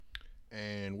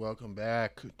and welcome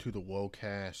back to the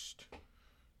Wocast.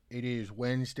 It is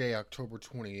Wednesday, October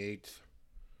 28th.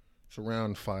 It's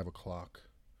around 5 o'clock.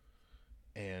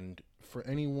 And for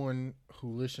anyone who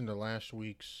listened to last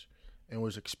week's and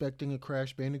was expecting a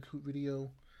Crash Bandicoot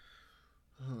video,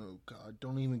 oh god,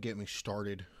 don't even get me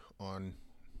started on.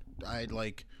 I'd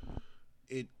like.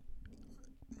 It.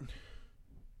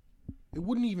 It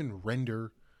wouldn't even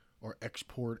render or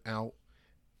export out.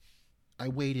 I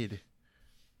waited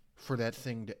for that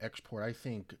thing to export, I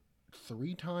think,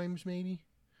 3 times maybe.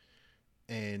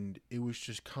 And it was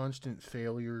just constant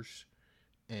failures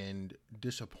and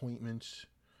disappointments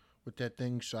with that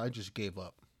thing, so I just gave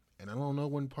up. And I don't know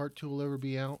when part 2 will ever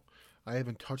be out. I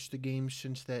haven't touched the game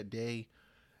since that day.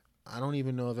 I don't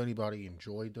even know if anybody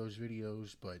enjoyed those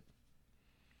videos, but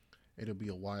it'll be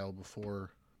a while before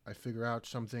I figure out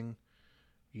something.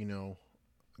 You know,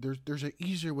 there's an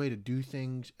easier way to do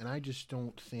things, and I just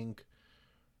don't think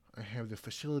I have the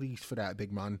facilities for that,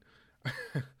 big man.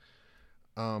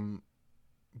 um,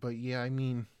 but yeah, I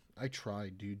mean, I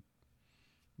tried, dude,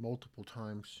 multiple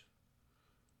times.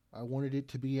 I wanted it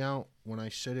to be out when I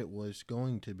said it was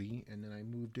going to be, and then I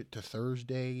moved it to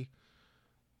Thursday,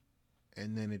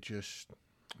 and then it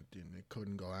didn't. It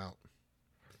couldn't go out.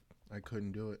 I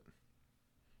couldn't do it.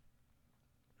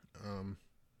 Um,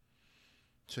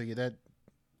 so yeah, that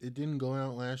it didn't go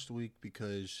out last week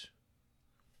because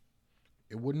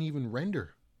it wouldn't even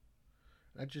render.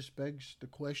 That just begs the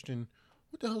question: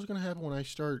 what the hell's gonna happen when I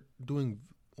start doing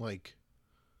like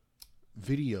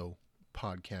video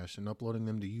podcasts and uploading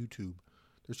them to YouTube?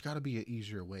 There's got to be an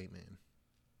easier way, man.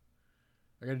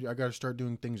 I got to start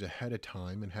doing things ahead of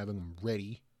time and having them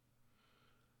ready.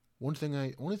 Only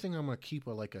thing I'm gonna keep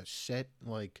a set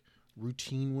like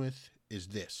routine with is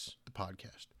the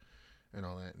podcast and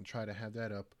all that, and try to have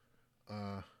that up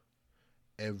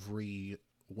every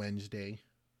Wednesday.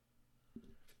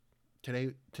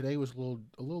 Today was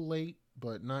a little late,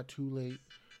 but not too late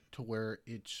to where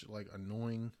it's like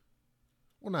annoying.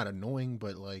 Well, not annoying,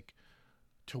 but like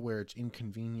to where it's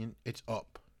inconvenient. It's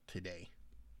up today,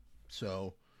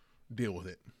 so deal with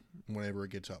it whenever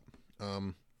it gets up.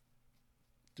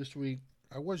 This week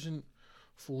I wasn't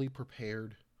fully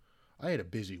prepared. I had a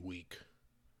busy week.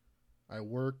 I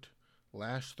worked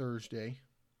last Thursday.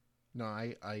 No,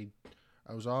 I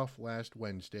was off last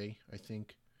Wednesday, I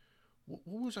think.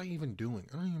 What was I even doing?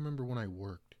 I don't even remember when I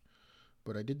worked.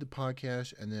 But I did the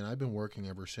podcast, and then I've been working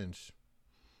ever since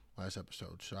last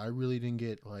episode. So I really didn't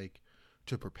get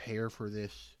to prepare for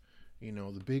this.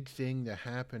 The big thing that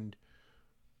happened,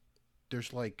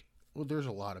 there's there's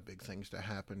a lot of big things that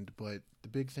happened, but the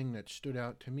big thing that stood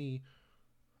out to me,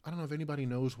 I don't know if anybody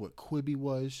knows what Quibi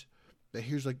was, but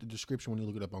here's the description when you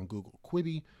look it up on Google.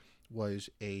 Quibi is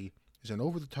an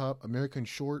over-the-top American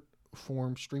short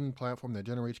form streaming platform that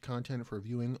generates content for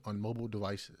viewing on mobile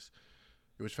devices.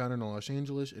 It was founded in Los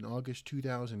Angeles in August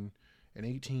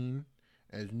 2018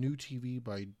 as New TV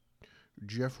by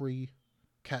Jeffrey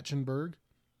Katzenberg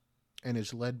and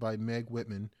is led by Meg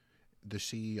Whitman, the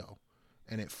CEO.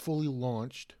 And it fully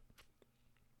launched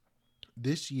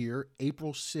this year,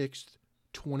 April 6th,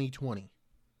 2020.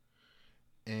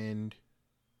 And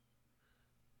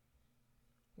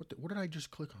what did I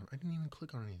just click on? I didn't even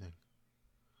click on anything.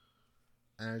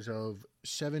 As of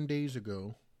 7 days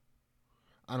ago,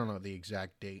 I don't know the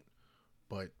exact date,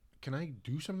 but can I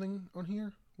do something on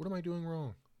here? What am I doing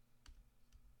wrong?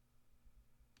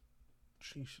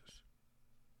 Jesus.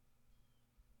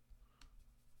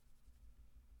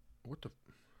 What the?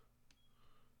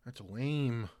 That's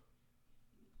lame.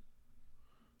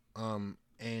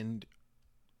 And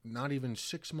not even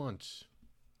 6 months.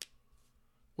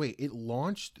 Wait, it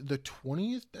launched the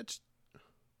 20th?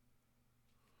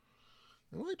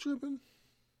 Am I tripping?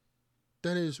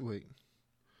 That is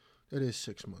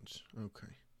 6 months. Okay.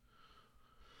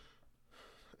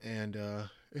 And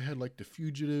it had The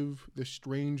Fugitive, The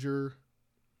Stranger,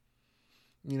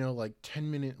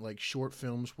 10-minute short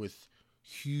films with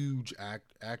huge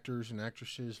actors and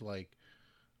actresses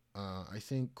I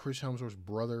think Chris Hemsworth's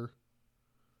brother.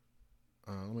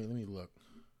 Let me look.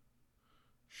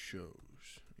 Shows.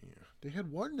 Yeah. They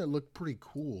had one that looked pretty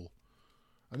cool.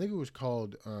 I think it was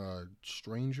called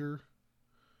Stranger.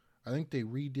 I think they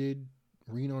redid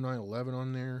Reno 9/11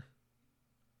 on there.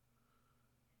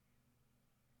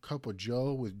 Cup of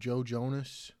Joe with Joe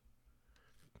Jonas.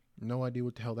 No idea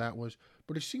what the hell that was.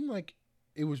 But it seemed like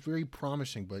it was very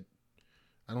promising, but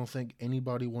I don't think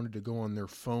anybody wanted to go on their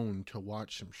phone to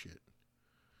watch some shit.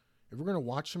 If we're going to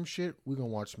watch some shit, we're going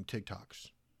to watch some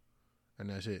TikToks. And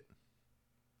that's it.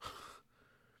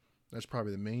 That's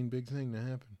probably the main big thing that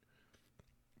happened.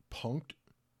 Punked.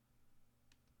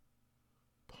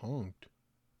 Punk'd.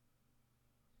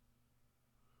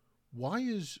 Why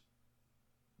is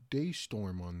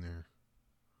Daystorm on there?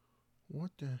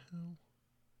 What the hell?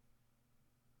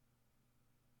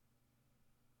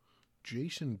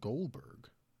 Jason Goldberg.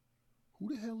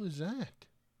 Who the hell is that?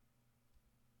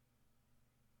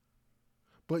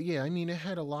 But yeah, I mean, it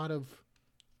had a lot of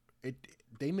it.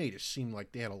 They made it seem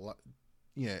like they had a lot.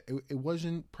 Yeah, it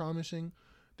wasn't promising.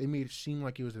 They made it seem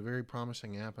like it was a very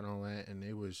promising app and all that, and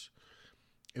it was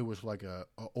like a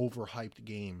overhyped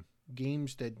game.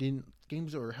 Games that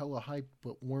were hella hyped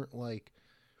but weren't like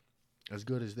as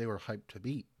good as they were hyped to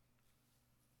be.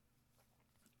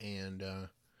 And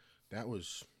that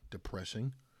was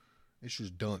depressing. It's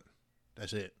just done.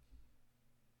 That's it.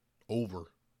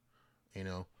 Over. You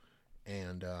know.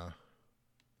 And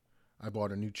I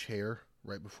bought a new chair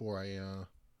right before I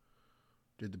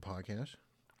did the podcast.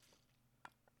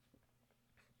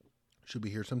 Should be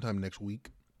here sometime next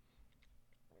week.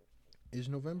 Is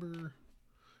November?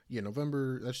 Yeah,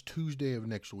 November. That's Tuesday of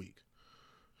next week.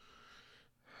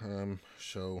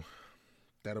 So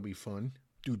that'll be fun.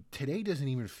 Dude, today doesn't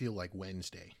even feel like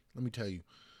Wednesday. Let me tell you,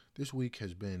 this week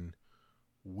has been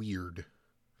weird.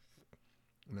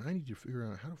 And I need to figure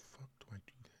out how the fuck do I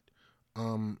do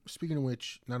that? Speaking of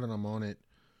which, now that I'm on it,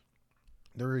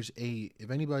 there is if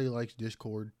anybody likes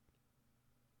Discord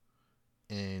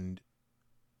and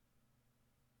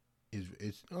you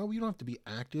don't have to be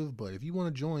active, but if you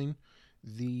want to join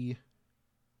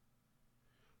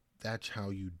that's how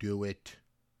you do it.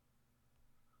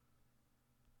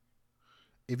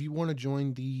 If you want to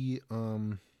join the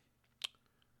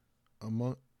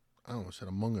Among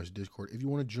Us Discord, if you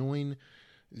want to join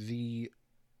the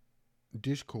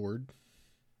Discord,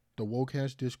 the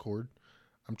WOCast Discord,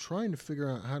 I'm trying to figure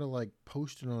out how to like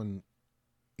post it on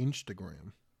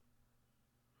Instagram.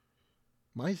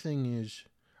 My thing is,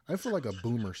 I feel like a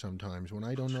boomer sometimes when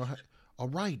I don't know how. All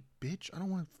right, bitch, I don't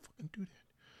want to fucking do that.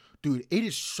 Dude, it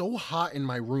is so hot in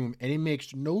my room, and it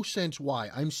makes no sense why.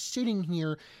 I'm sitting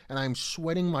here, and I'm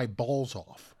sweating my balls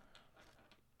off.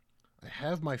 I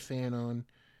have my fan on.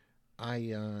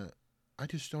 I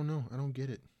just don't know. I don't get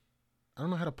it. I don't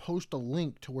know how to post a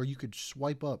link to where you could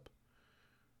swipe up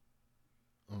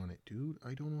on it, dude.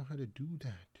 I don't know how to do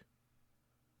that.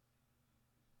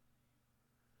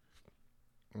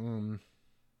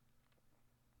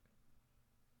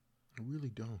 I really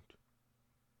don't.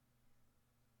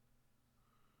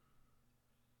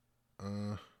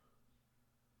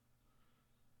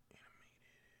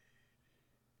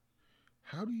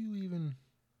 How do you even?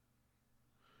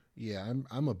 Yeah,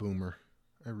 I'm a boomer.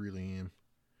 I really am,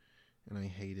 and I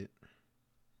hate it.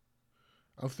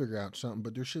 I'll figure out something,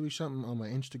 but there should be something on my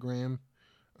Instagram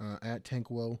at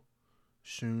Tankwo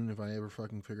soon. If I ever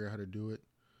fucking figure out how to do it,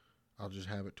 I'll just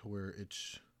have it to where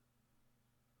it's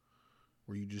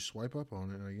where you just swipe up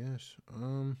on it, I guess.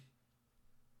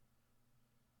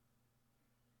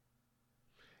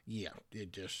 Yeah,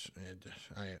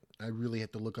 I really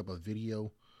have to look up a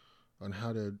video on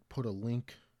how to put a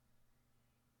link.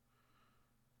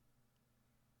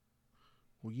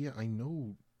 Well, yeah, I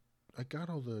know. I got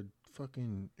all the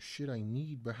fucking shit I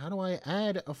need, but how do I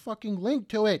add a fucking link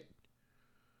to it?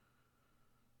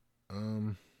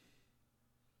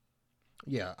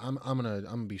 Yeah, I'm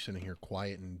gonna be sitting here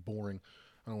quiet and boring.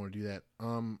 I don't want to do that.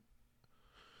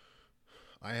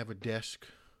 I have a desk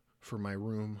for my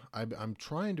room. I'm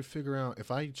trying to figure out if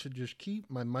I should just keep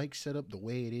my mic set up the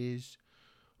way it is,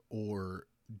 or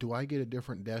do I get a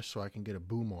different desk so I can get a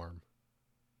boom arm?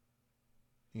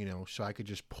 You know, so I could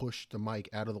just push the mic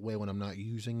out of the way when I'm not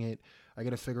using it. I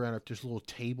got to figure out if there's a little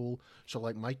table. So,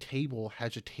 like, my table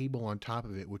has a table on top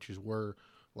of it, which is where,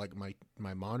 like, my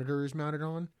monitor is mounted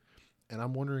on. And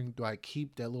I'm wondering, do I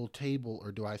keep that little table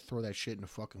or do I throw that shit in the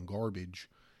fucking garbage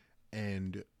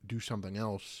and do something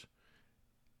else?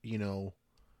 You know,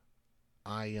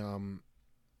 I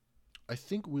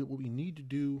think what we need to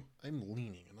do, I'm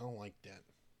leaning and I don't like that.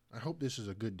 I hope this is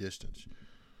a good distance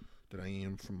that I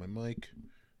am from my mic.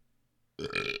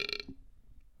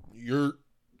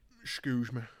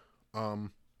 Excuse me.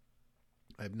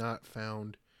 I've not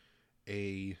found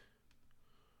a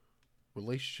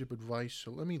relationship advice,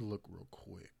 so let me look real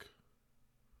quick.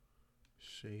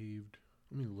 Saved.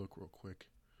 Let me look real quick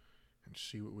and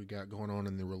see what we got going on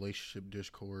in the relationship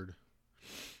Discord.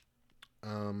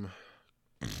 Ugh.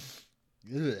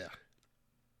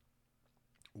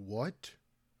 What?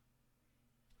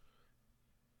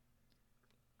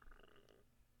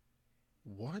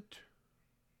 What?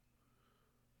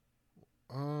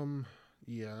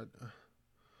 Yeah.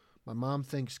 My mom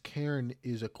thinks Karen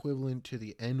is equivalent to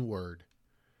the N-word.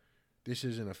 This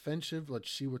isn't offensive. Let's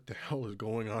see what the hell is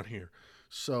going on here.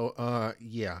 So,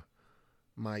 yeah.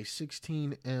 My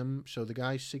 16M, so the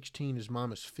guy's 16, his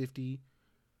mom is 50.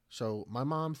 So my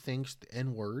mom thinks the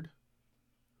N word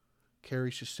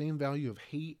carries the same value of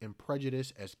hate and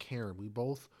prejudice as Karen.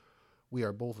 We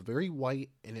are both very white,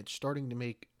 and it's starting to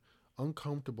make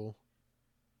uncomfortable.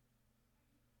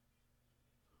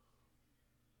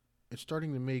 It's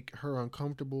starting to make her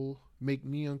uncomfortable, make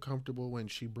me uncomfortable when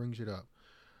she brings it up.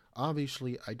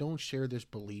 Obviously, I don't share this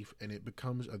belief, and it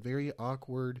becomes a very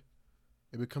awkward.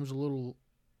 It becomes a little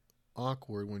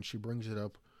awkward when she brings it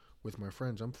up with my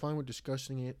friends. I'm fine with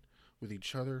discussing it with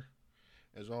each other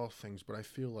as all things, but I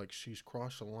feel like she's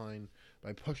crossed the line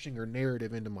by pushing her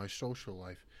narrative into my social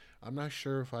life. I'm not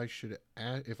sure if I should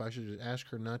just ask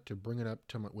her not to bring it up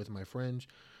with my friends,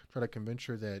 try to convince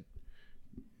her that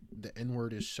the N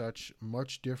word is such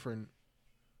much different,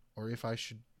 or if I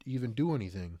should even do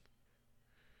anything.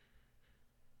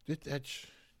 That's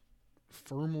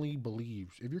firmly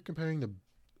believes. If you're comparing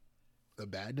the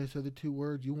badness of the two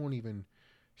words, you won't even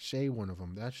say one of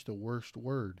them. That's the worst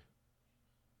word.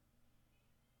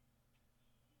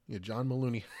 Yeah, John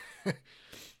Maloney.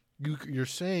 You're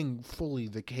saying fully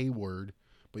the K word,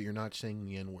 but you're not saying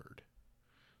the N word.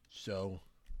 So,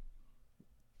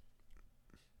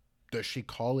 does she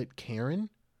call it Karen,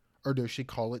 or does she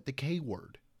call it the K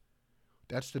word?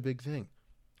 That's the big thing.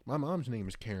 My mom's name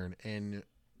is Karen, and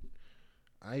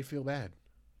I feel bad.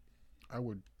 I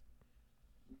would,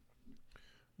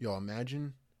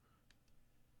 imagine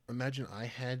I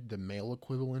had the male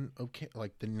equivalent of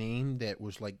like the name that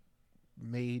was like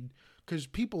made, because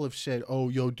people have said, oh,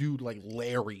 yo, dude, like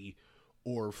Larry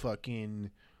or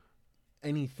fucking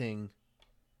anything.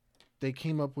 They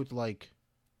came up with like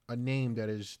a name that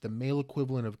is the male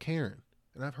equivalent of Karen,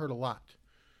 and I've heard a lot.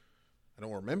 I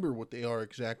don't remember what they are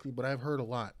exactly, but I've heard a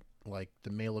lot, like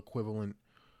the male equivalent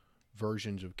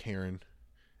versions of Karen.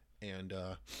 And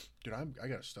dude, I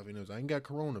got a stuffy nose. I ain't got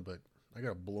corona, but I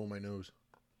gotta blow my nose.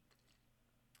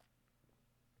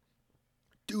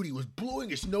 Dude, he was blowing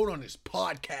his nose on his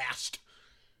podcast.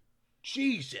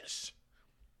 Jesus.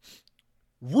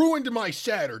 Ruined my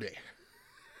Saturday.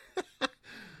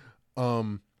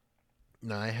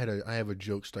 Nah, I have a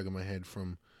joke stuck in my head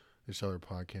from this other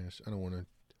podcast. I don't want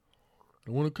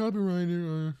to copyright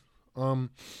it.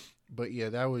 But yeah,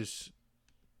 that was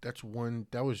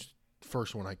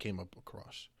first one I came up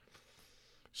across.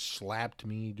 Slapped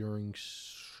me during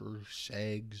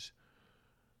segs.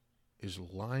 Is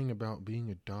lying about being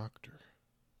a doctor.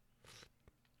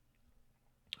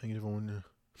 I think if I want to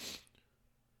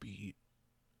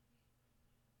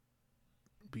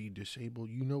be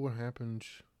disabled, you know what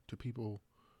happens to people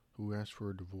who ask for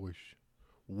a divorce.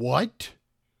 What?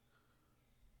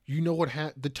 You know what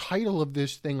the title of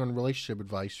this thing on relationship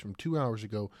advice from 2 hours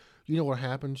ago, you know what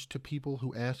happens to people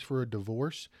who ask for a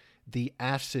divorce? The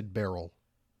acid barrel.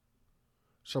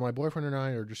 So my boyfriend and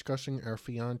I are discussing our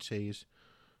finances.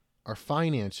 I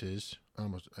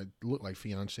look like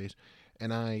fiancés,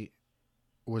 and I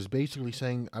was basically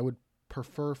saying I would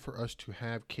prefer for us to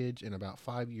have kids in about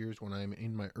 5 years when I'm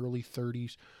in my early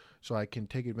 30s, so I can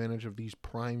take advantage of these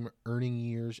prime earning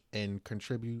years and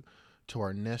contribute to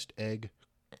our nest egg.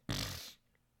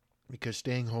 Because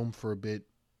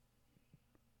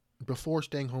before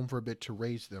staying home for a bit to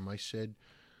raise them, I said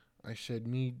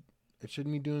me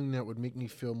doing that would make me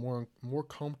feel more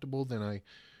comfortable than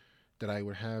that I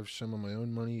would have some of my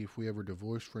own money if we ever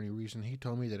divorced for any reason. He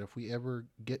told me that if we ever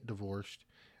get divorced,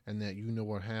 and that you know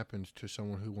what happens to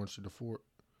someone who wants to divorce.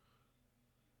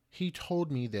 He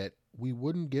told me that we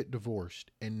wouldn't get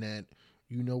divorced, and that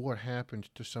you know what happens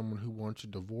to someone who wants to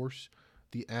divorce?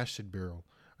 The acid barrel.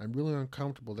 I'm really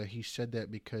uncomfortable that he said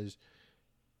that, because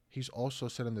he's also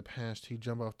said in the past he'd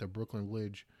jump off the Brooklyn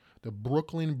Bridge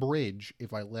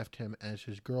if I left him as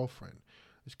his girlfriend.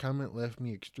 This comment left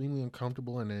me extremely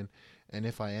uncomfortable, and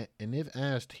if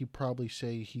asked, he'd probably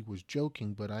say he was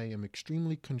joking, but I am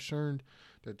extremely concerned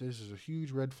that this is a huge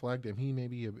red flag that he may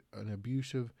be an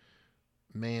abusive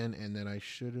man, and that I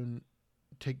shouldn't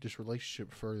take this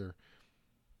relationship further.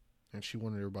 And she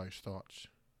wanted everybody's thoughts.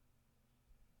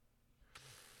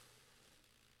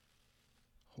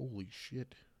 Holy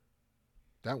shit.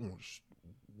 That one was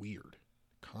weird.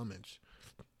 Comments.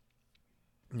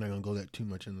 I'm not going to go that too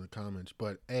much into the comments,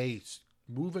 but hey,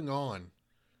 moving on.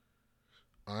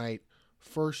 All right.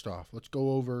 First off, let's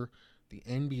go over the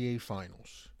NBA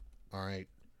Finals. All right.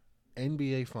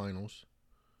 NBA Finals.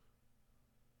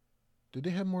 Did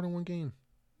they have more than one game?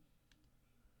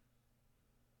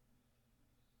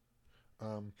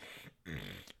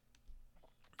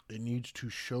 It needs to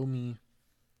show me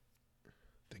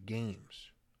the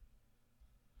games.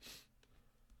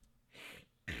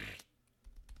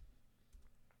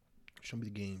 Show me the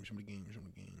games. Show me the games. Show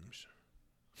me the games.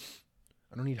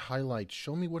 I don't need highlights.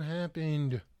 Show me what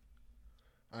happened.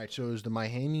 All right, so it was the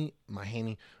Miami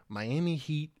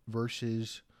Heat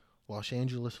versus Los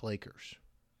Angeles Lakers.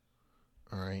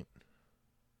 All right.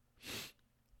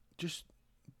 Just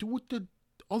do what the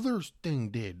other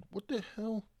thing did. What the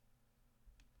hell?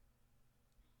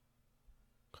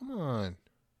 Come on.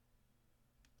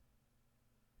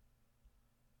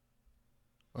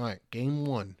 All right, game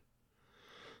one.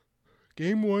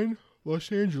 Game one,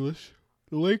 Los Angeles.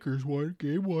 The Lakers won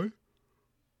game one.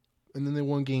 And then they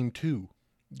won game two.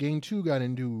 Game two got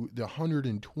into the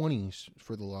 120s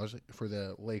for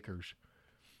the Lakers.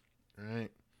 All right.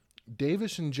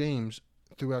 Davis and James,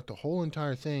 throughout the whole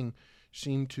entire thing,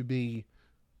 seemed to be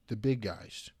the big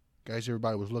guys. Guys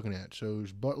everybody was looking at. So it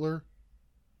was Butler.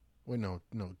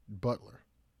 Butler.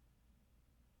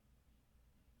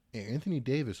 Yeah, Anthony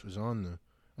Davis was on the...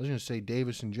 I was going to say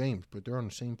Davis and James, but they're on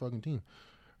the same fucking team,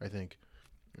 I think.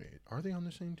 Wait, are they on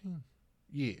the same team?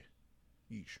 Yeah.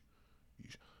 Yeesh.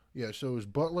 Yeah, so it was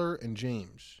Butler and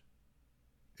James.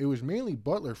 It was mainly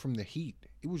Butler from the Heat.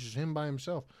 It was just him by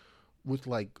himself with,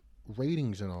 like,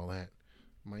 ratings and all that.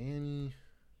 Miami,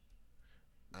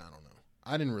 I don't know.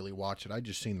 I didn't really watch it. I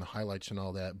just seen the highlights and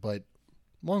all that. But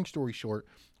long story short,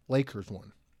 Lakers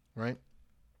won, right?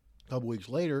 A couple weeks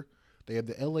later, they have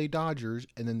the LA Dodgers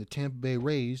and then the Tampa Bay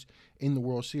Rays in the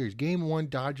World Series. Game one,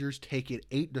 Dodgers take it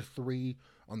 8-3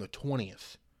 on the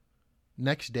 20th.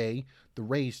 Next day, the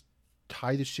Rays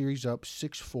tie the series up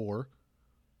 6-4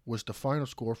 was the final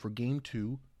score for game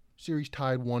two. Series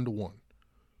tied 1-1. All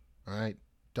right.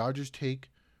 Dodgers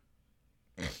take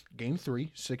game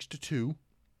three, 6-2.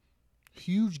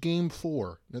 Huge game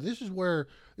four. Now this is where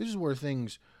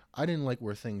things I didn't like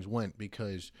where things went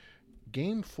because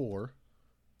game four,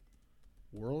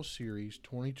 World Series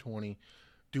 2020,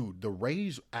 dude, the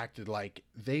Rays acted like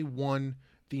they won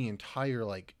the entire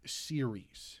like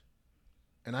series.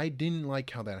 And I didn't like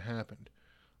how that happened.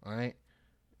 All right.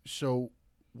 So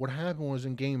what happened was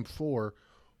in game four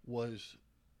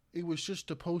it was just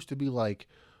supposed to be like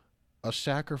a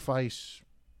sacrifice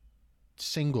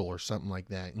single or something like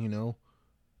that, you know?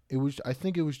 I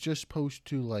think it was just supposed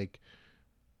to like,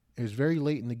 it was very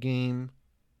late in the game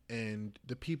and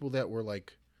the people that were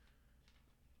like,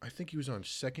 I think he was on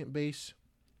second base.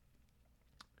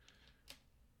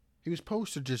 He was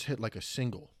supposed to just hit like a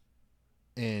single.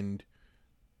 And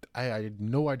I had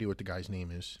no idea what the guy's name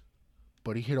is,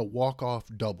 but he hit a walk-off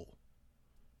double,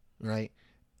 right?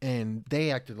 And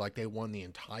they acted like they won the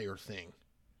entire thing,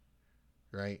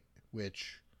 right?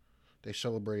 Which they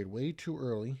celebrated way too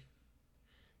early.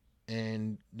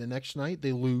 And the next night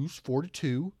they lose 4-2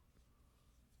 to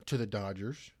the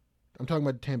Dodgers. I'm talking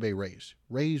about the Tampa Bay Rays.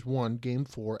 Rays won game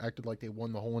four, acted like they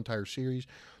won the whole entire series.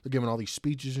 They're giving all these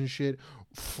speeches and shit,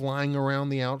 flying around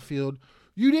the outfield.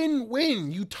 You didn't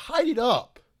win. You tied it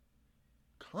up.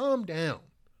 Calm down.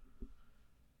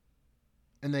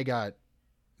 And they got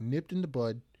nipped in the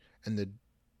bud, and the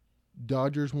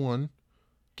Dodgers won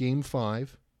game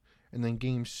five. And then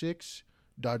game six,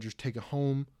 Dodgers take it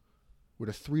home with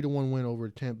a 3-1 win over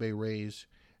the Tampa Bay Rays,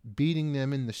 beating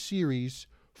them in the series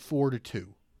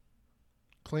 4-2.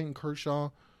 Clayton Kershaw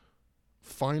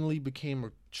finally became a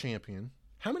champion.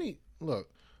 Look,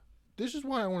 this is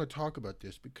why I want to talk about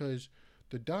this, because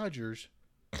the Dodgers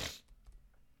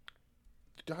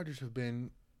have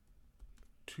been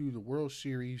to the World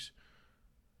Series.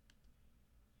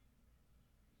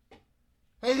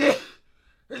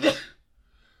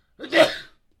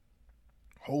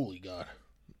 Holy God.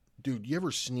 Dude, you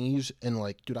ever sneeze and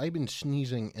like, dude, I've been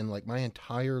sneezing and like my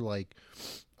entire, like,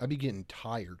 I'd be getting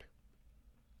tired.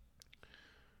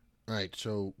 All right,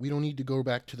 so we don't need to go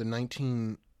back to the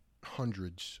 1900s.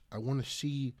 I want to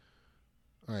see.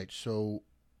 All right, so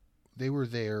they were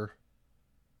there.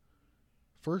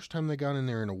 First time they got in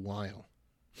there in a while.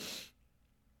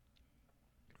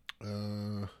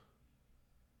 Let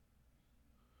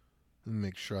me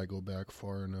make sure I go back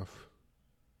far enough.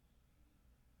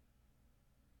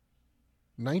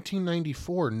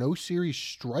 1994, no series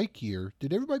strike year.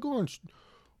 Did everybody go on?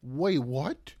 Wait,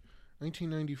 what?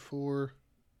 1994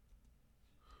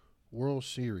 World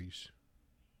Series.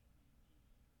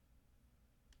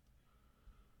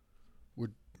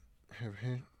 Would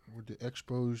the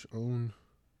Expos own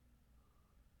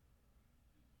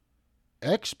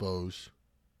Expos?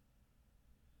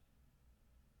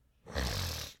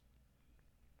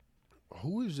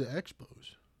 Who is the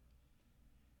Expos?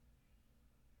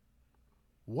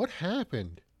 What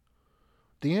happened?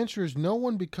 The answer is no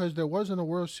one, because there wasn't a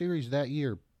World Series that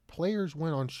year. Players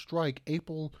went on strike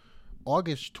April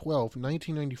August 12,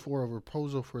 1994, of a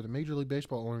proposal for the Major League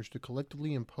Baseball owners to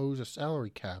collectively impose a salary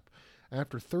cap.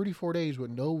 After 34 days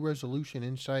with no resolution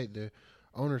in sight, the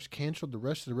owners canceled the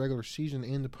rest of the regular season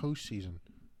and the postseason.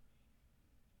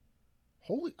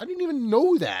 Holy, I didn't even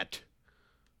know that.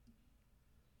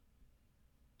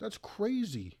 That's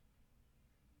crazy.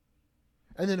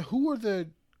 And then who are the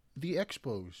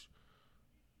Expos?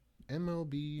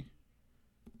 MLB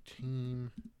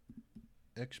Team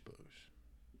Expos.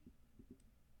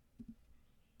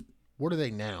 What are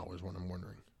they now is what I'm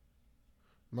wondering.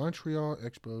 Montreal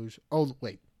Expos. Oh,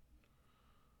 wait.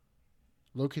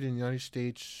 Located in the United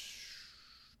States.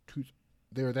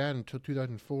 They were that until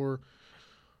 2004.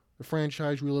 The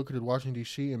franchise relocated to Washington,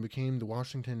 D.C. and became the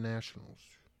Washington Nationals.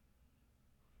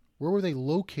 Where were they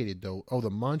located, though? Oh, the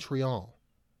Montreal.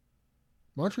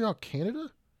 Montreal,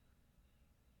 Canada?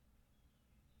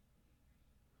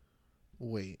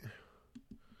 Wait.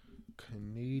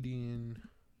 Canadian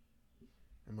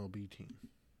MLB team.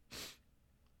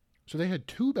 So they had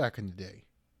two back in the day.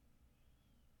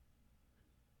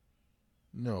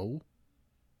 No.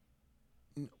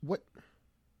 What?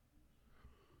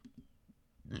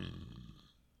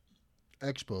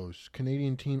 Expos.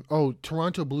 Canadian team. Oh,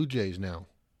 Toronto Blue Jays now.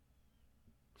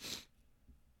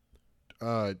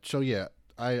 So yeah,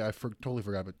 I totally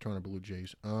forgot about Toronto Blue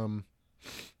Jays.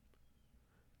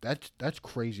 That's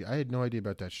crazy. I had no idea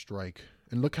about that strike.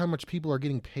 And look how much people are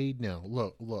getting paid now.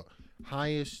 Look.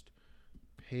 Highest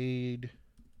paid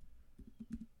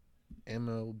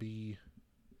MLB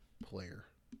player.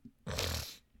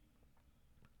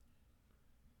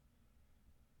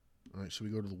 All right, so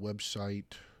we go to the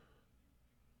website.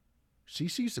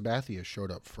 CC Sabathia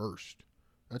showed up first.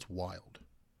 That's wild.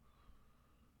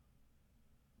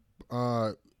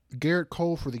 Garrett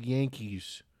Cole for the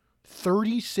Yankees.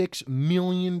 $36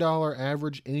 million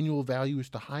average annual value is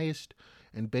the highest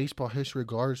in baseball history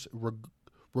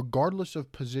regardless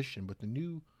of position. But the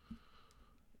new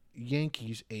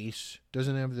Yankees ace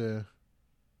doesn't have the...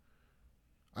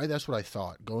 That's what I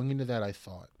thought. Going into that, I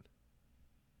thought.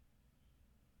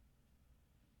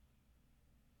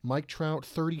 Mike Trout,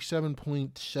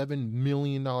 $37.7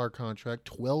 million contract,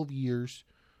 12 years.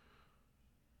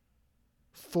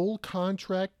 Full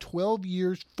contract, 12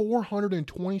 years,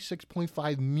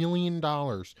 $426.5 million,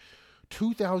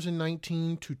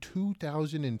 2019 to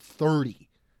 2030.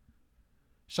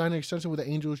 Signed an extension with the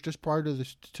Angels just prior to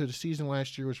the season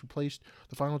last year, which replaced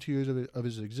the final 2 years of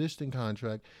his existing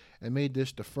contract and made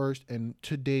this the first and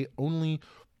to date only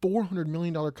 $400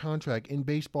 million contract in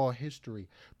baseball history.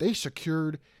 They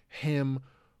secured him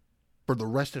for the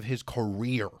rest of his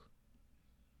career.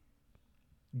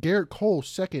 Garrett Cole,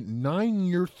 second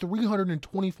 9-year,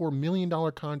 $324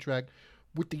 million contract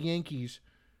with the Yankees.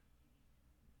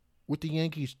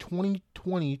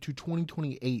 2020 to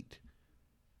 2028.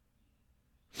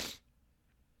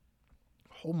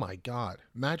 Oh my God.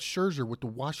 Matt Scherzer with the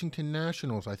Washington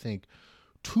Nationals, I think.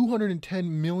 $210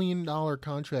 million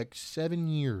contract, 7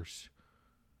 years.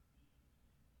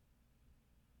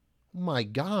 Oh my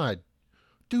God.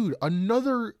 Dude,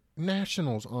 another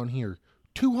Nationals on here.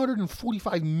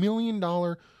 $245 million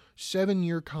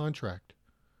 7-year contract.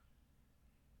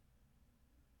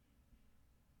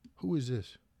 Who is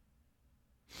this?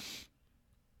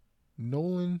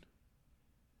 Nolan.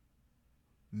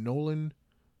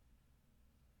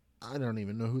 I don't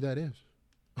even know who that is.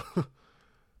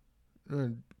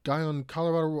 Guy on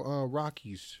Colorado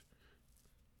Rockies.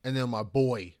 And then my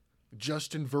boy,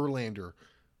 Justin Verlander.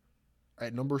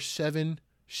 At number 7,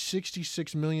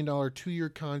 $66 million 2-year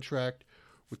contract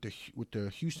with the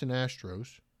Houston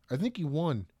Astros. I think he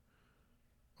won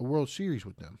a World Series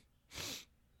with them.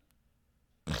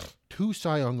 2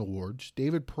 Cy Young Awards.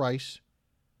 David Price,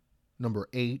 number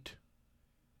 8.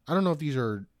 I don't know if these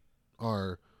are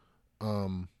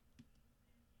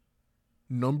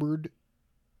numbered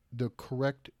the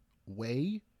correct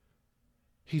way.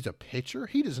 He's a pitcher?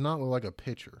 He does not look like a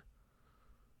pitcher.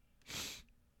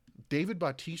 David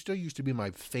Bautista used to be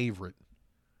my favorite,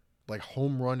 like,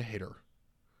 home run hitter.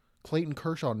 Clayton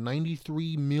Kershaw,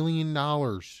 $93 million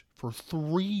for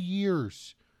 3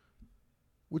 years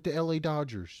with the LA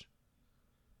Dodgers.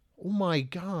 Oh my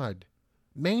God.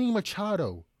 Manny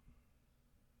Machado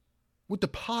with the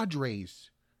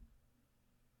Padres.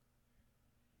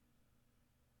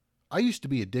 I used to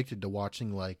be addicted to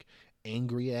watching, like,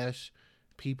 angry-ass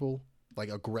people, like,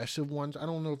 aggressive ones. I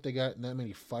don't know if they got in that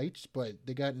many fights, but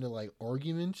they got into, like,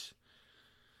 arguments.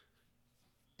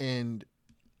 And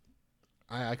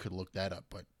I could look that up,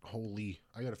 but holy,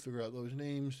 I got to figure out those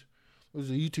names. There was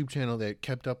a YouTube channel that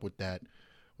kept up with that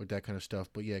kind of stuff.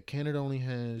 But yeah, Canada only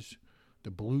has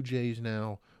the Blue Jays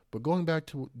now. But going back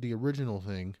to the original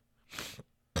thing,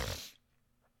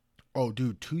 oh,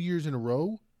 dude, 2 years in a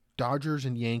row, Dodgers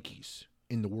and Yankees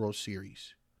in the World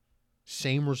Series.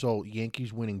 Same result,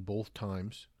 Yankees winning both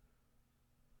times.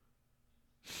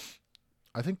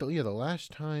 I think the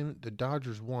last time the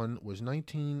Dodgers won was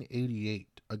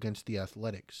 1988 against the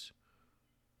Athletics.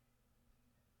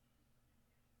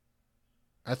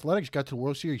 Athletics got to the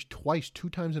World Series twice, 2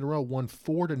 times in a row, won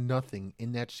 4-0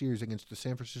 in that series against the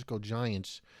San Francisco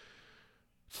Giants.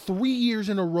 3 years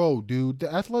in a row, dude.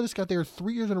 The Athletics got there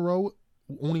 3 years in a row,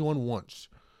 only won once.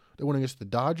 They won against the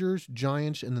Dodgers,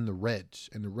 Giants, and then the Reds.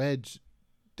 And the Reds,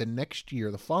 the next year,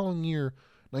 the following year,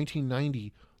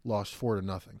 1990, lost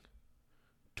 4-0.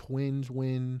 Twins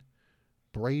win.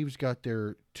 Braves got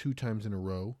there 2 times in a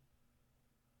row.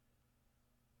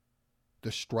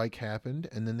 The strike happened,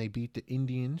 and then they beat the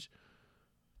Indians.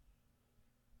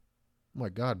 Oh my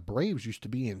God, Braves used to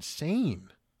be insane.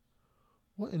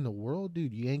 What in the world,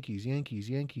 dude? Yankees.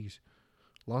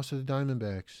 Lost to the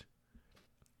Diamondbacks.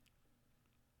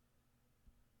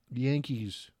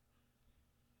 Yankees.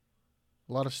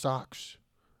 A lot of Sox.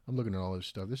 I'm looking at all this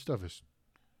stuff. This stuff is...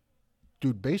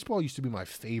 Dude, baseball used to be my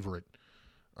favorite.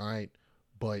 All right.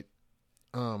 But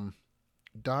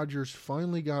Dodgers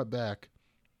finally got back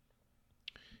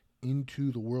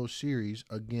into the World Series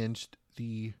against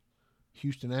the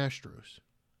Houston Astros.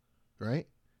 Right?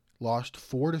 Lost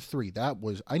 4-3. That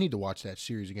was... I need to watch that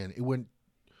series again. It went...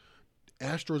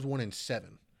 Astros won in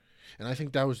 7. And I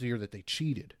think that was the year that they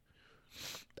cheated.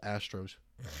 The Astros.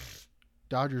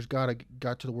 Dodgers got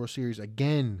to the World Series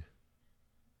again.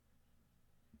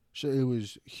 So it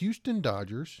was Houston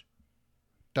Dodgers,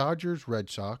 Dodgers Red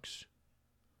Sox,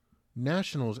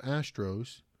 Nationals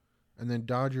Astros, and then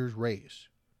Dodgers Rays.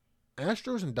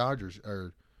 Astros and Dodgers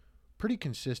are pretty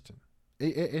consistent.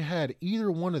 It had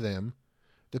either one of them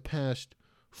the past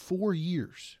 4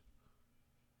 years.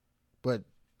 But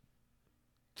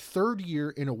third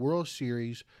year in a World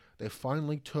Series, they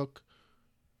finally took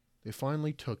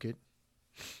it.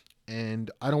 And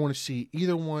I don't want to see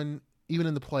either one, even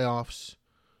in the playoffs,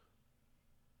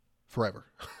 forever.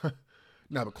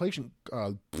 No, but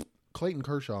Clayton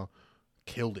Kershaw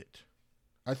killed it.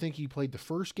 I think he played the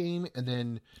first game and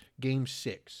then game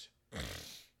 6.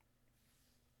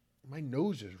 My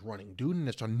nose is running, dude, and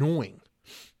it's annoying.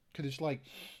 Because it's like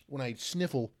when I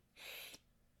sniffle,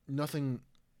 nothing,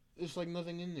 it's like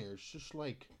nothing in there. It's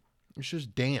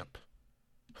just damp.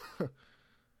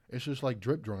 It's just like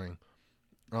drip drying.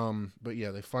 But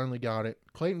yeah, they finally got it.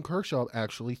 Clayton Kershaw,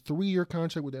 actually, 3-year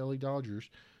contract with the LA Dodgers,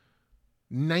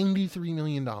 $93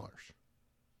 million.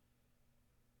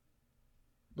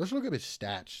 Let's look at his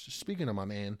stats. Speaking of my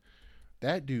man,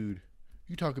 that dude,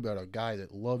 you talk about a guy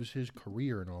that loves his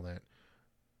career and all that.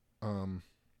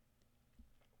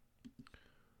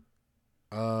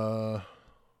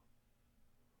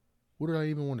 What did I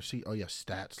even want to see? Oh yeah,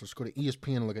 stats. Let's go to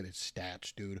ESPN and look at his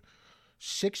stats, dude.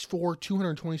 6'4",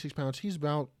 226 pounds. He's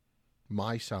about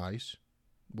my size,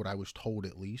 what I was told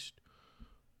at least.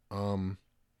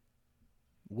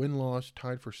 Win-loss,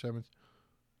 tied for 7th.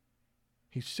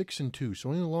 He's 6-2,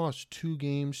 so he only lost 2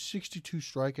 games, 62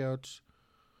 strikeouts.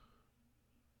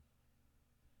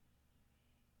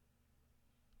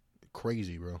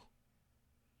 Crazy, bro.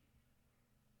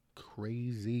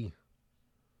 Crazy.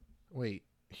 Wait,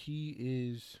 he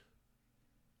is...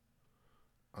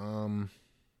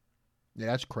 Yeah,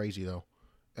 that's crazy, though.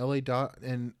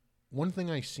 And one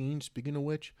thing I seen, speaking of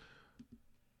which,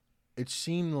 it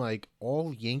seemed like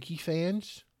all Yankee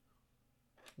fans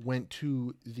went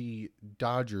to the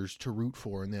Dodgers to root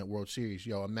for in that World Series.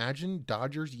 Yo, imagine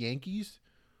Dodgers, Yankees.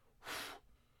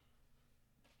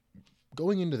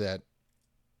 Going into that,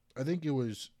 I think it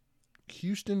was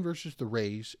Houston versus the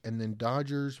Rays, and then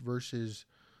Dodgers versus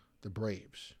the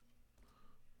Braves.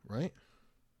 Right?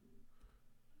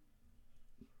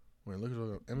 Wait, look at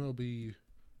the MLB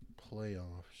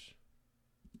playoffs.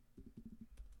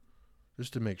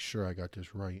 Just to make sure I got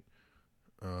this right.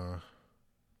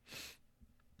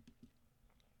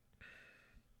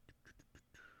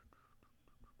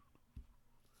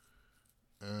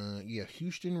 Yeah,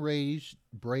 Houston Rays,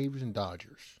 Braves, and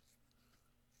Dodgers.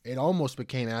 It almost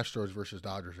became Astros versus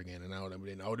Dodgers again, and I would have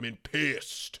been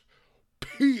pissed.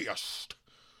 Pissed.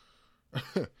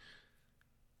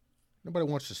 Nobody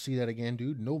wants to see that again,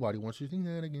 dude. Nobody wants to see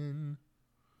that again.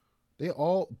 They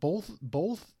all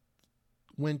both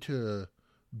went to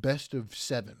best of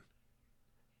 7.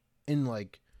 In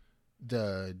like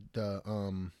the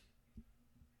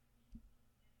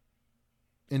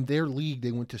in their league,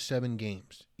 they went to 7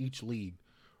 games each league.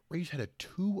 Rays had a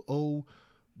 2-0.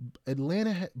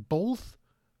 Atlanta had both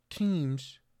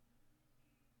teams.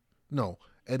 No,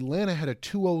 Atlanta had a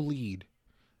 2-0 lead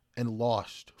and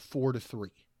lost 4-3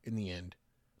 in the end.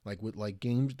 Like with like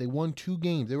games, they won 2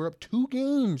 games. They were up 2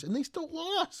 games and they still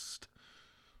lost.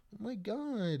 Oh my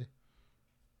God.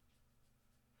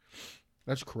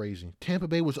 That's crazy. Tampa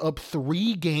Bay was up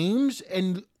 3 games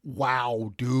and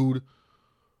wow, dude.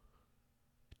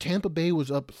 Tampa Bay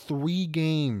was up 3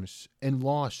 games and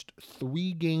lost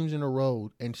 3 games in a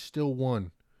row and still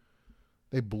won.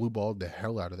 They blue balled the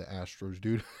hell out of the Astros,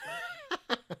 dude.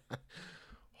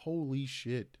 Holy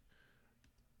shit.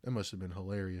 That must have been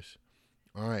hilarious.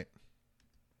 All right.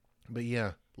 But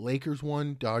yeah, Lakers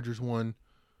won, Dodgers won.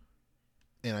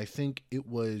 And I think it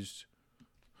was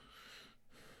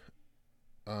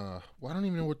well, I don't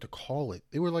even know what to call it.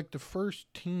 They were like the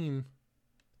first team.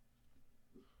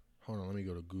 Hold on, let me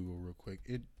go to Google real quick.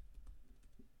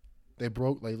 They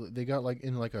broke like they got like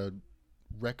in like a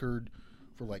record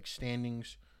for like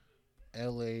standings.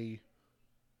 LA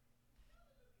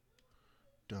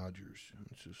Dodgers.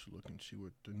 Let's just look and see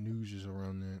what the news is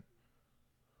around that.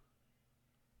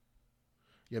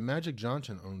 Yeah, Magic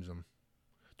Johnson owns them.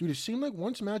 Dude, it seemed like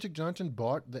once Magic Johnson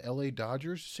bought the LA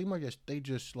Dodgers, it seemed like they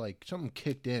just like something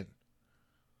kicked in.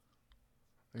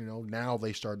 You know, now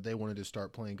they wanted to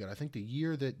start playing good. I think the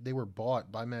year that they were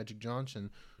bought by Magic Johnson,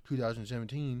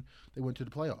 2017, they went to the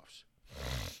playoffs.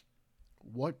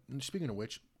 Speaking of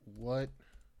which, what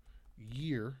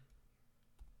year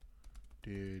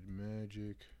did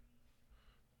Magic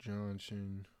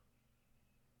Johnson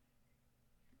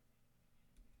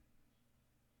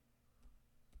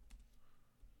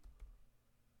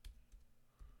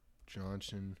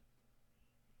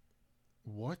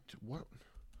what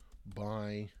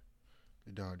by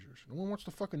the Dodgers? No one wants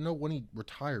to fucking know when he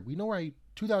retired. We know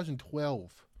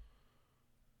 2012.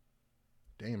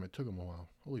 Damn, it took him a while.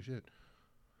 Holy shit.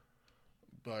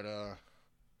 But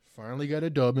finally got a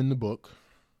dub in the book.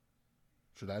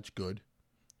 So that's good.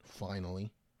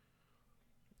 Finally.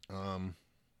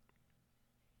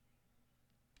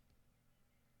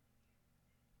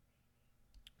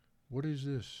 What is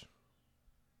this?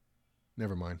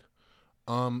 Never mind.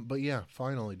 But yeah,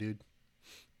 finally, dude.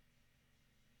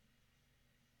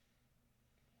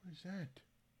 What is that?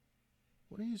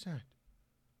 What is that?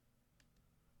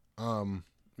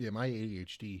 Yeah, my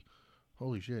ADHD.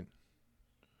 Holy shit.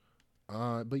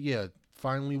 But yeah,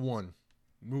 finally won.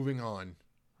 Moving on.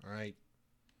 All right.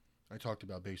 I talked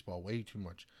about baseball way too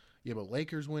much. Yeah, but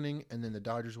Lakers winning and then the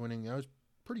Dodgers winning, that was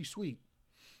pretty sweet.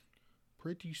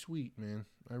 Pretty sweet, man.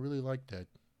 I really like that.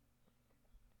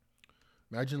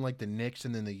 Imagine like the Knicks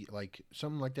and then the like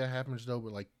something like that happens though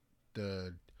with like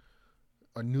a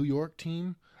New York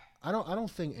team. I don't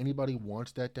think anybody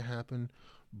wants that to happen,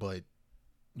 but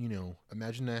you know,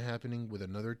 imagine that happening with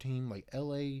another team like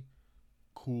LA,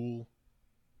 cool,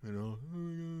 you know.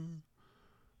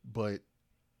 But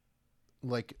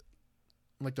like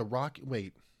the Rock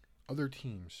other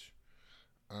teams.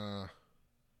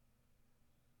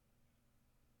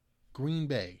 Green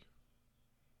Bay.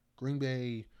 Green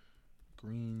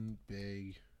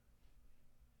Bay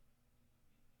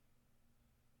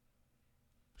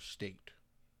State.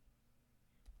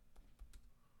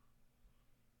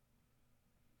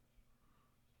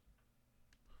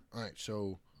 All right,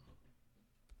 so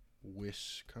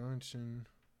Wisconsin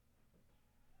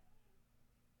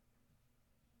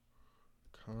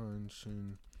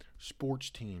sports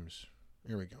teams.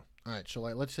 Here we go. All right, so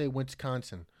let's say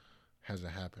Wisconsin has it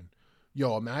happen.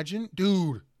 Yo, imagine,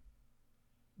 dude.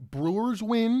 Brewers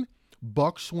win,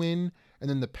 Bucks win, and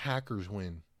then the Packers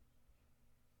win.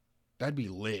 That'd be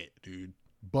lit, dude.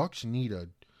 Bucks need to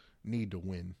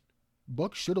win.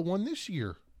 Bucks should have won this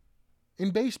year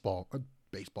in baseball.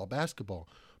 Basketball.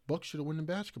 Bucks should have won in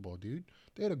basketball, dude.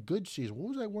 They had a good season. What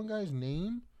was that one guy's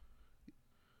name?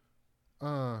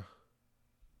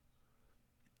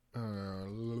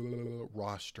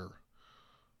 Roster.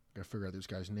 Gotta figure out this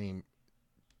guy's name.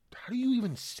 How do you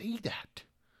even say that?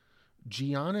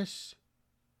 Giannis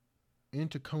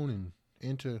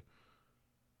Antetokounmpo.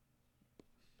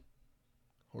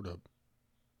 Hold up.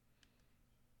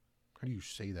 How do you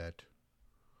say that?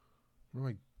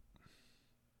 I'm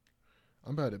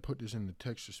about to put this in the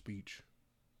text to speech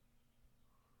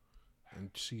and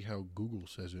see how Google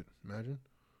says it. Imagine.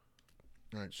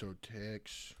 All right, so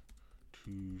text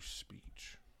to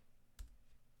speech.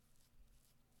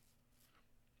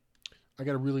 I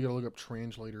gotta look up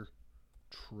translation.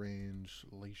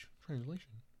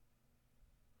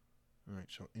 All right,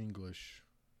 so English.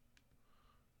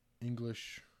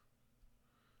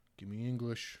 Give me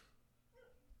English.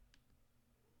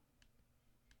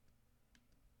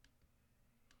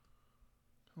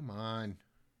 Come on.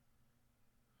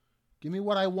 Give me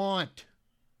what I want.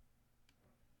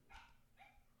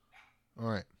 All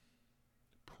right.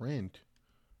 Print.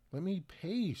 Let me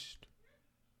paste.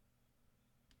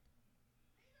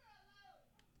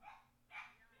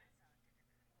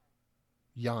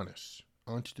 Giannis.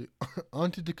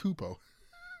 Antetokounmpo.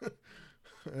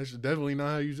 That's definitely not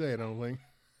how you say it, I don't think.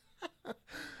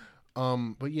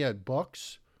 But yeah,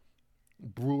 Bucks,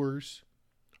 Brewers.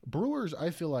 Brewers,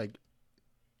 I feel like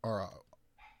are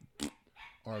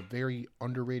a very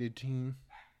underrated team.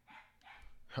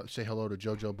 Say hello to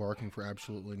JoJo barking for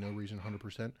absolutely no reason,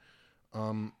 100%.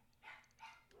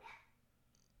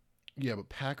 Yeah, but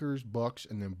Packers, Bucks,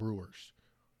 and then Brewers.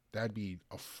 That'd be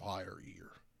a fire year.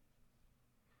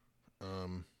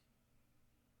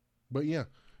 But yeah,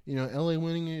 LA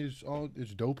winning is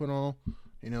dope and all,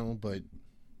 but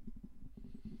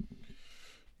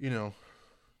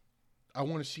I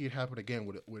want to see it happen again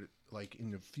with like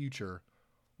in the future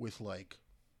with like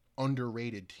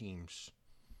underrated teams.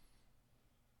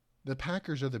 The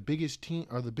Packers are the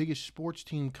biggest sports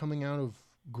team coming out of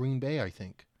Green Bay, I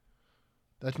think.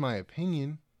 That's my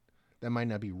opinion. That might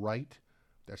not be right.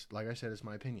 That's, like I said, it's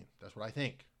my opinion. That's what I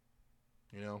think.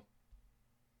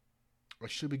 I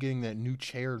should be getting that new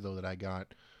chair though that I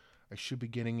got. I should be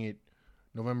getting it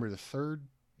November the 3rd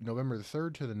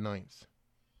to the 9th.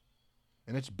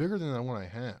 And it's bigger than the one I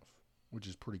have, which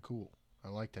is pretty cool. I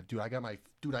like that.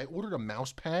 I ordered a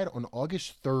mouse pad on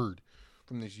August 3rd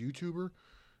from this YouTuber.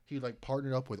 He like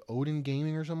partnered up with Odin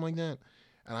Gaming or something like that.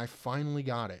 And I finally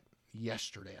got it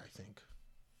yesterday, I think.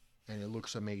 And it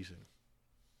looks amazing.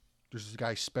 There's this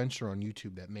guy Spencer on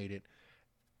YouTube that made it,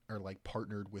 or like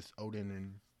partnered with Odin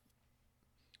and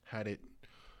had it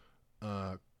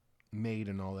made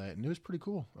and all that. And it was pretty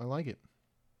cool. I like it.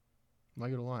 I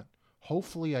like it a lot.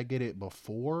 Hopefully I get it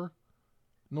before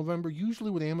November.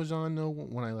 Usually with Amazon though,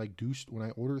 when I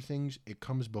order things, it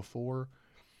comes before.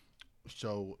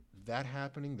 So that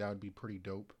happening, that would be pretty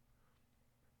dope.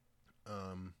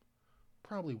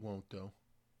 Probably won't though.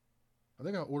 I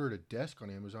think I ordered a desk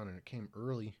on Amazon and it came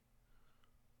early.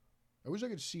 I wish I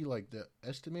could see like the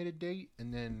estimated date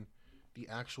and then the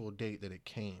actual date that it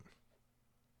came.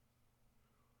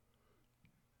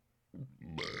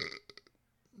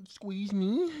 Squeeze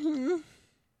me.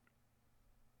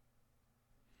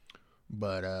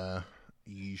 But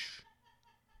yeesh.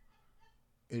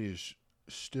 It is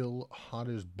still hot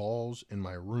as balls in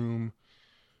my room.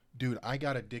 Dude, I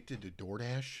got addicted to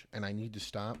DoorDash and I need to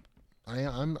stop.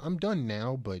 I'm done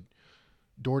now, but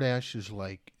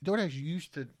DoorDash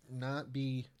used to not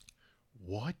be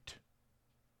what?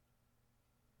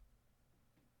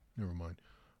 Never mind.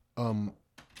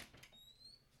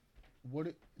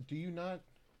 What do you not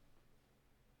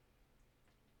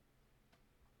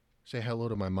say hello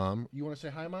to my mom? You want to say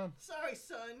hi, Mom? Sorry,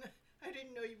 son. I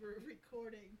didn't know you were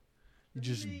recording. You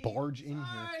just barge in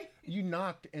here. You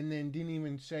knocked and then didn't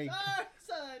even say. Sorry,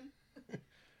 son.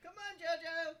 Come on,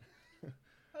 JoJo.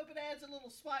 Hope it adds a little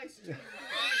spice to it.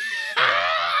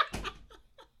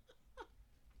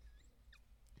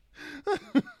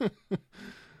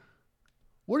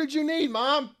 What did you need,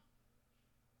 Mom?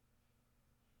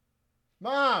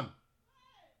 Mom,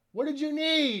 what did you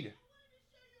need?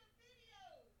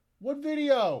 What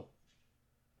video?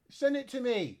 Send it to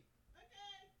me. Okay.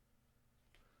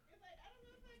 I don't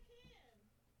know if I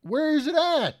can. Where is it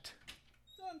at?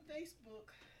 It's on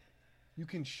Facebook. You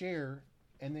can share,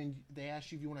 and then they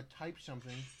ask you if you want to type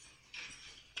something.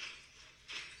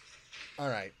 All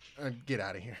right, get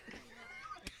out of here.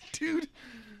 Dude.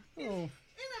 Oh. In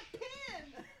a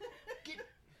pen.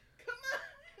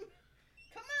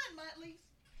 Come on, Motley.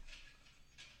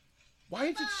 Why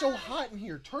is it so hot in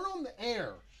here? Turn on the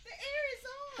air. The air is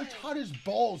on. It's hot as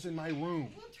balls in my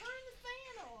room. We'll turn the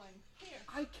fan on. Here.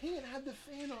 I can't have the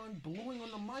fan on blowing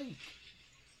on the mic.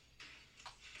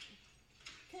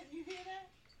 Can't you hear that?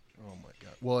 Oh my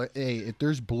god. Well, hey, if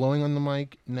there's blowing on the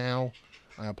mic now,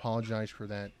 I apologize for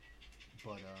that.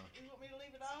 But you want me to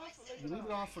leave it off? Or leave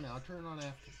it off for now. I'll turn it on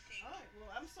after. All right. Well,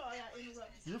 I'm sorry I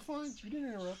interrupted. You're fine. You didn't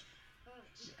interrupt. All right.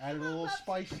 You added a little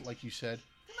spice, like you said.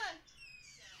 Come on.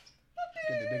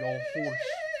 Get the big old horse.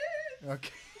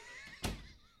 Okay.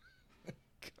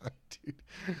 God, dude.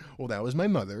 Well, that was my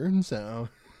mother, so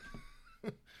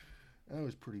that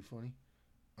was pretty funny.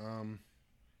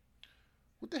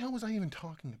 What the hell was I even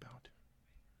talking about?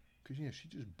 Because yeah, she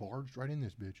just barged right in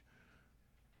this bitch.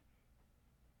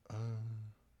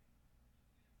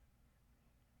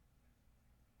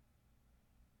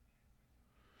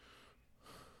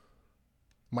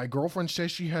 My girlfriend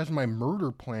says she has my murder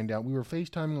planned out. We were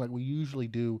FaceTiming like we usually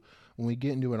do when we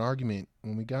get into an argument.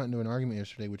 When we got into an argument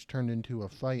yesterday, which turned into a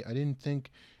fight. I didn't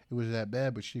think it was that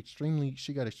bad, but she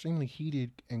got extremely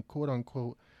heated and quote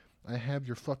unquote, I have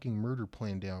your fucking murder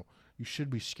planned out. You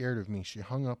should be scared of me. She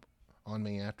hung up on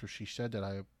me after she said that.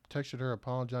 I texted her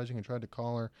apologizing and tried to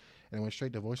call her, and it went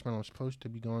straight to voicemail. I'm supposed to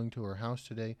be going to her house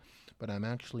today, but I'm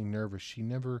actually nervous. She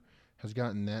never has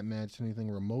gotten that mad to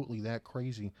anything remotely that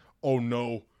crazy. Oh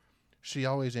no. She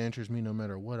always answers me no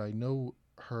matter what. I know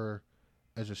her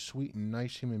as a sweet and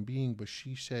nice human being, but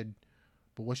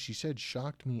what she said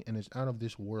shocked me and is out of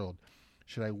this world.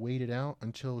 Should I wait it out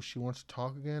until she wants to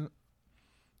talk again?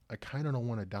 I kind of don't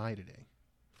want to die today.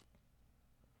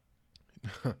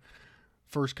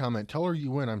 First comment, tell her you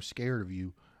win. I'm scared of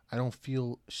you. I don't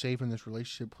feel safe in this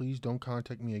relationship. Please don't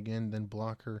contact me again, then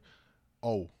block her.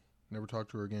 Oh, never talk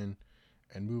to her again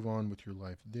and move on with your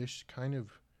life. This kind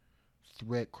of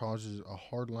threat crosses a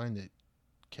hard line that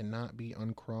cannot be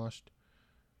uncrossed.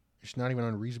 It's not even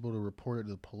unreasonable to report it to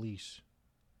the police.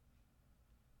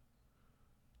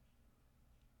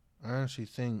 I honestly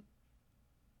think,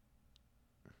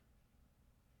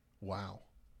 wow.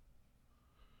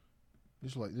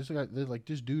 This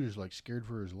dude is like scared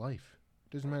for his life.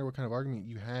 It doesn't matter what kind of argument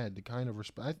you had. The kind of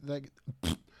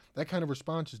that kind of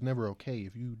response is never okay.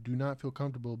 If you do not feel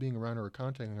comfortable being around her or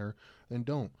contacting her, then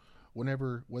don't.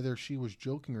 Whether she was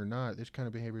joking or not, this kind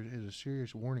of behavior is a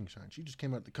serious warning sign. She just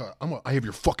came out the car. I have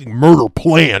your fucking murder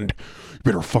planned. You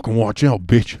better fucking watch out,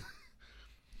 bitch.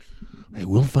 I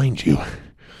will find you,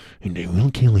 and I will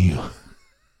kill you.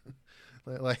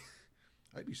 Like,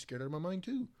 I'd be scared out of my mind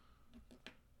too.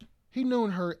 He'd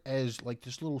known her as like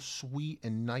this little sweet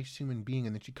and nice human being,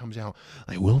 and then she comes out,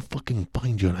 I will fucking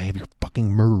find you, and I have your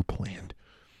fucking murder planned.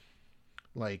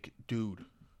 Like, dude,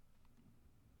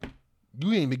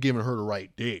 you ain't been giving her the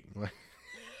right dick.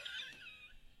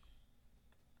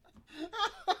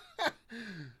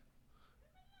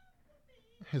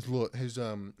 His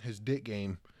dick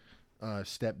game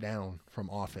stepped down from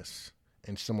office,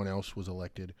 and someone else was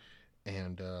elected,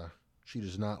 and she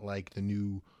does not like the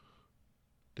new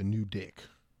dick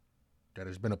that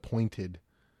has been appointed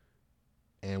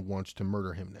and wants to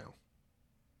murder him now.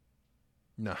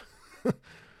 Nah.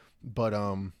 But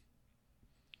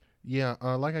yeah,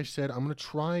 like I said, I'm gonna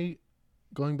try,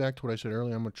 going back to what I said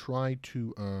earlier, I'm gonna try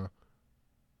to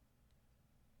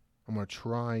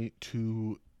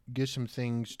get some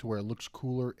things to where it looks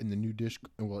cooler in the new disc.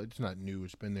 Well, it's not new,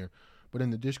 it's been there, but in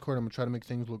the Discord, I'm gonna try to make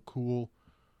things look cool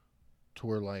to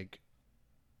where, like,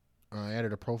 I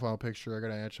added a profile picture. I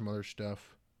gotta add some other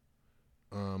stuff.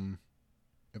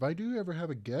 If I do ever have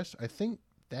a guest, I think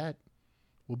that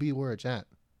will be where it's at.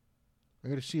 I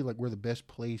gotta see like where the best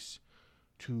place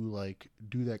to like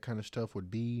do that kind of stuff would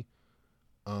be.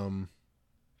 So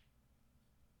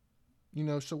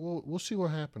we'll see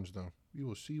what happens though. We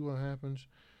will see what happens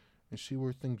and see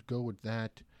where things go with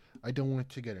that. I don't want it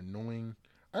to get annoying.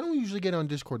 I don't usually get on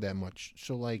Discord that much,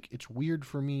 so like it's weird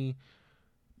for me.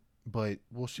 But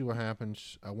we'll see what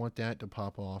happens. I want that to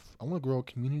pop off. I want to grow a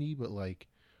community, but like,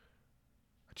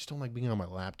 I just don't like being on my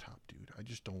laptop, dude. I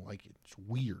just don't like it. It's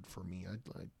weird for me. I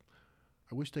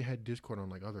wish they had Discord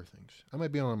on like other things. I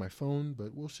might be on my phone,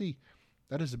 but we'll see.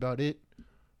 That is about it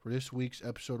for this week's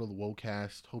episode of the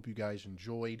WOCast. Hope you guys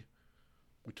enjoyed.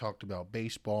 We talked about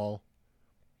baseball.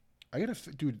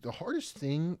 Dude, the hardest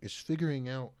thing is figuring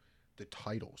out the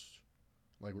titles.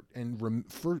 Like, and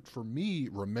for me,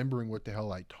 remembering what the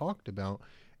hell I talked about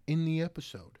in the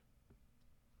episode.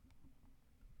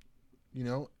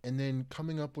 And then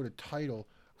coming up with a title.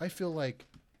 I feel like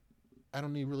I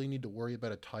don't really need to worry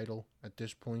about a title at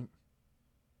this point.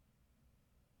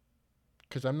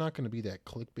 Because I'm not going to be that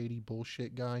clickbaity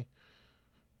bullshit guy.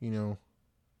 I'm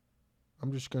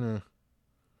just going to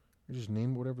just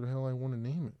name whatever the hell I want to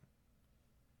name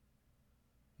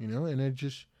it. And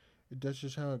that's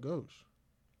just how it goes.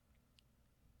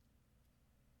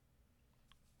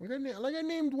 Like I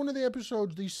named one of the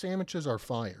episodes, "These Sandwiches Are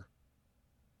Fire."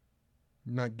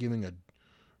 Not giving a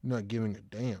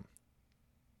damn.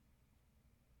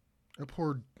 I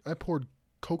poured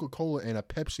Coca-Cola in a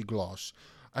Pepsi gloss.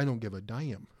 I don't give a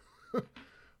damn.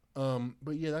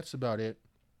 But yeah, that's about it.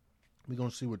 We're gonna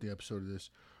see what the episode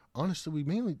is. Honestly,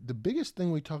 the biggest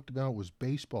thing we talked about was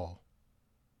baseball.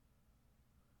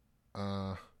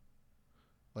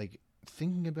 Like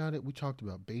thinking about it, we talked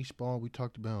about baseball. We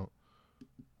talked about,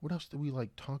 what else did we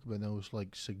like talk about that was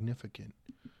like significant?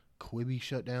 Quibi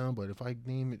shut down, but if I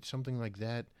name it something like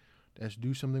that, let's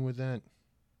do something with that.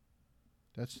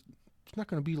 It's not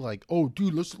gonna be like, oh,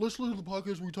 dude, let's listen to the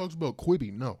podcast where he talks about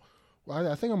Quibi. No,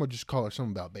 I think I'm gonna just call it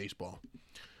something about baseball.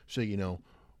 So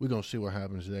we're gonna see what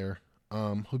happens there.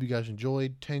 Hope you guys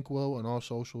enjoyed. Tankwell on all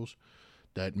socials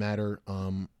that matter,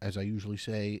 as I usually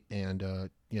say, and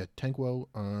yeah, Tankwell.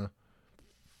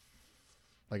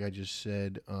 Like I just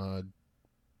said, I'm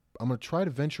gonna try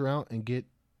to venture out and get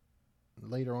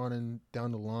later on and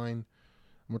down the line,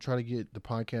 I'm gonna try to get the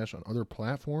podcast on other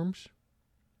platforms.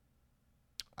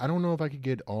 I don't know if I could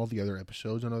get all the other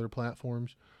episodes on other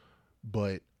platforms,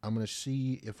 but I'm gonna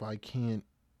see if I can't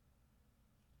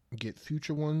get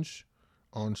future ones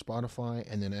on Spotify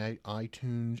and then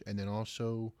iTunes and then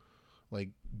also like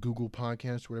Google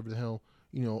Podcasts, whatever the hell,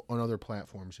 on other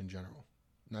platforms in general.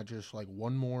 Not just like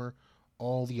one more,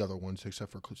 all the other ones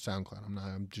except for SoundCloud.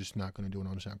 I'm just not going to do it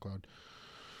on SoundCloud.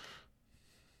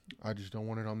 I just don't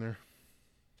want it on there.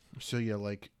 So yeah,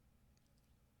 like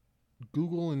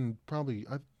Google and probably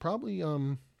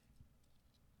iTunes,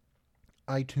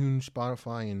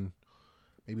 Spotify, and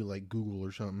maybe like Google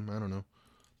or something. I don't know.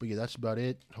 But yeah, that's about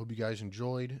it. Hope you guys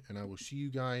enjoyed, and I will see you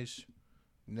guys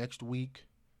next week.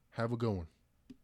 Have a good one.